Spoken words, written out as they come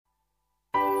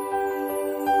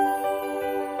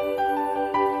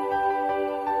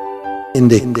in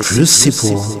the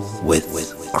crucible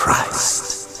with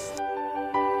Christ.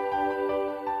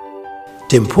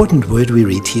 The important word we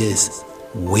read here is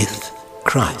with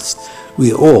Christ.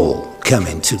 We all come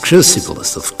into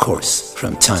crucibles, of course,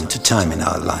 from time to time in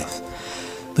our life.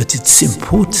 But it's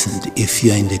important if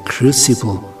you're in the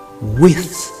crucible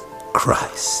with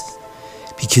Christ,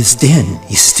 because then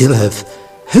you still have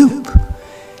hope.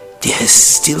 There's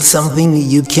still something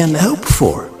you can hope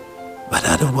for, but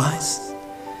otherwise.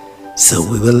 So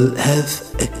we will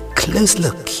have a close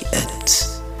look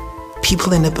at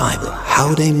people in the Bible,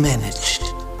 how they managed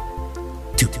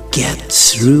to get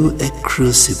through a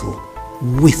crucible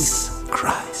with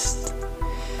Christ,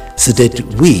 so that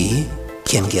we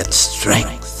can get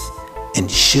strength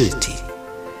and surety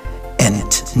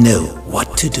and know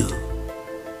what to do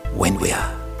when we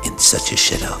are in such a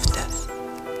shadow of death.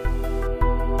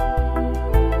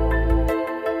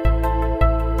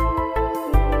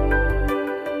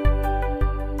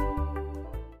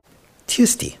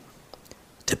 Tuesday,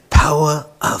 the power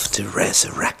of the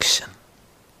resurrection.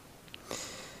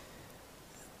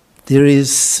 There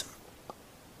is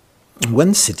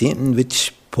one city in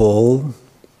which Paul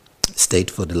stayed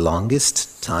for the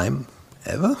longest time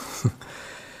ever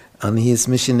on his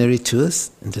missionary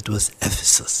tours, and that was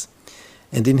Ephesus.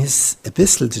 And in his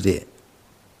epistle to the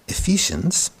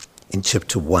Ephesians, in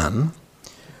chapter 1,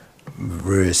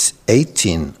 verse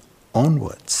 18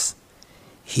 onwards,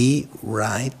 he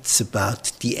writes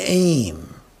about the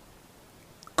aim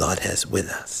God has with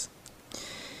us.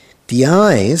 The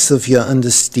eyes of your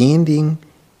understanding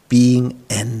being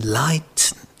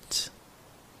enlightened.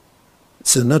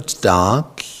 So not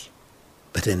dark,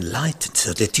 but enlightened,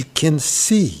 so that you can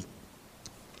see.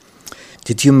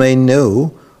 That you may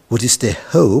know what is the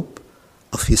hope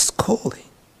of his calling,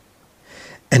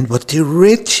 and what the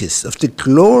riches of the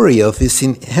glory of his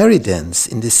inheritance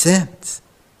in the saints,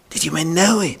 that you may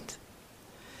know it.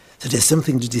 So there's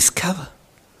something to discover.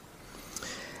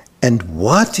 And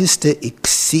what is the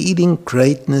exceeding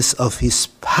greatness of his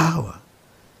power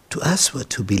to us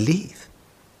who believe,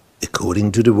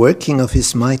 according to the working of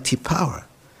his mighty power.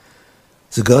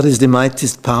 So God is the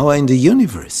mightiest power in the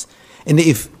universe. And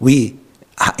if we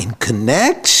are in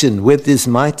connection with this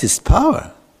mightiest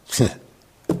power,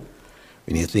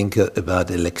 when you think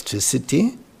about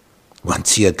electricity,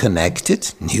 once you're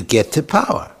connected, you get the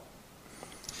power.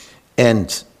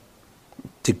 And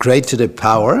the greater the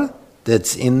power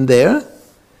that's in there,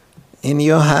 in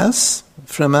your house,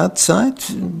 from outside,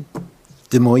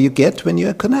 the more you get when you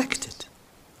are connected.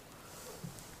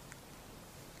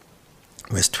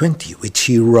 Verse 20, which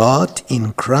he wrought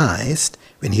in Christ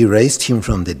when he raised him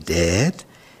from the dead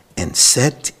and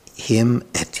set him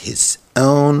at his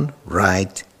own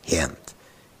right hand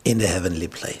in the heavenly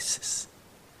places,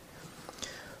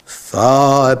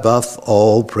 far above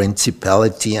all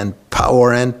principality and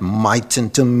power and might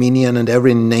and dominion and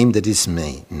every name that is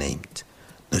named,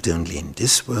 not only in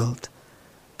this world,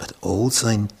 but also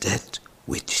in that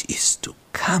which is to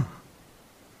come.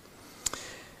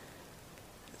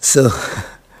 So,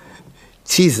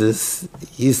 Jesus,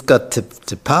 he's got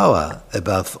the power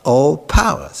above all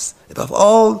powers, above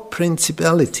all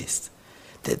principalities.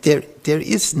 There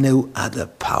is no other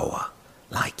power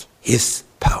like his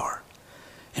power.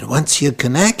 And once you're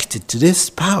connected to this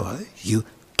power, you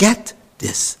get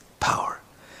this power.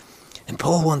 And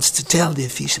Paul wants to tell the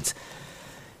Ephesians,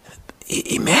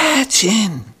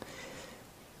 imagine,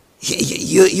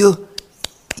 you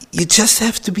just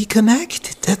have to be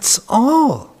connected, that's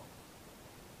all.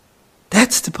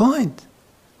 That's the point.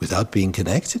 Without being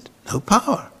connected, no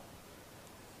power.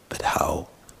 But how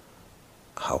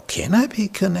can I be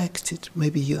connected,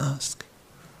 maybe you ask?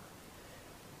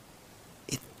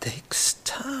 It takes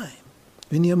time.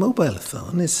 When your mobile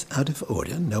phone is out of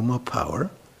order, no more power,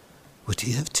 what do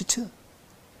you have to do?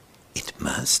 It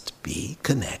must be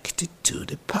connected to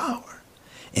the power.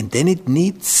 And then it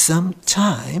needs some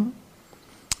time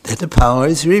that the power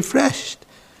is refreshed.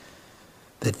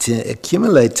 That the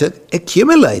accumulator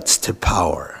accumulates the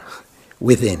power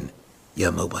within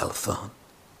your mobile phone.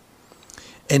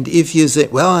 And if you say,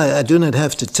 well, I do not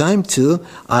have the time to,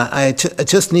 I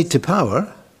just need the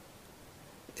power,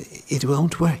 it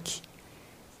won't work.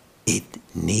 It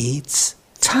needs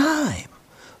time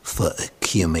for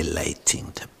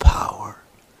accumulating the power.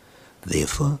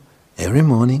 Therefore, every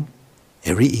morning,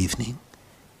 every evening,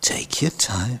 take your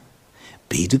time,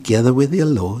 be together with your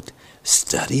Lord,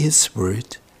 study his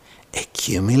word,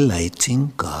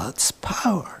 accumulating God's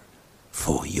power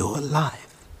for your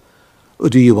life. Or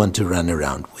do you want to run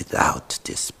around without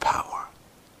this power?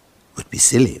 Would be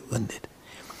silly, wouldn't it?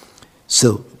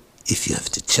 So, if you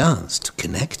have the chance to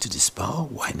connect to this power,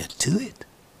 why not do it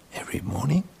every every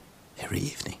morning, every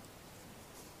evening.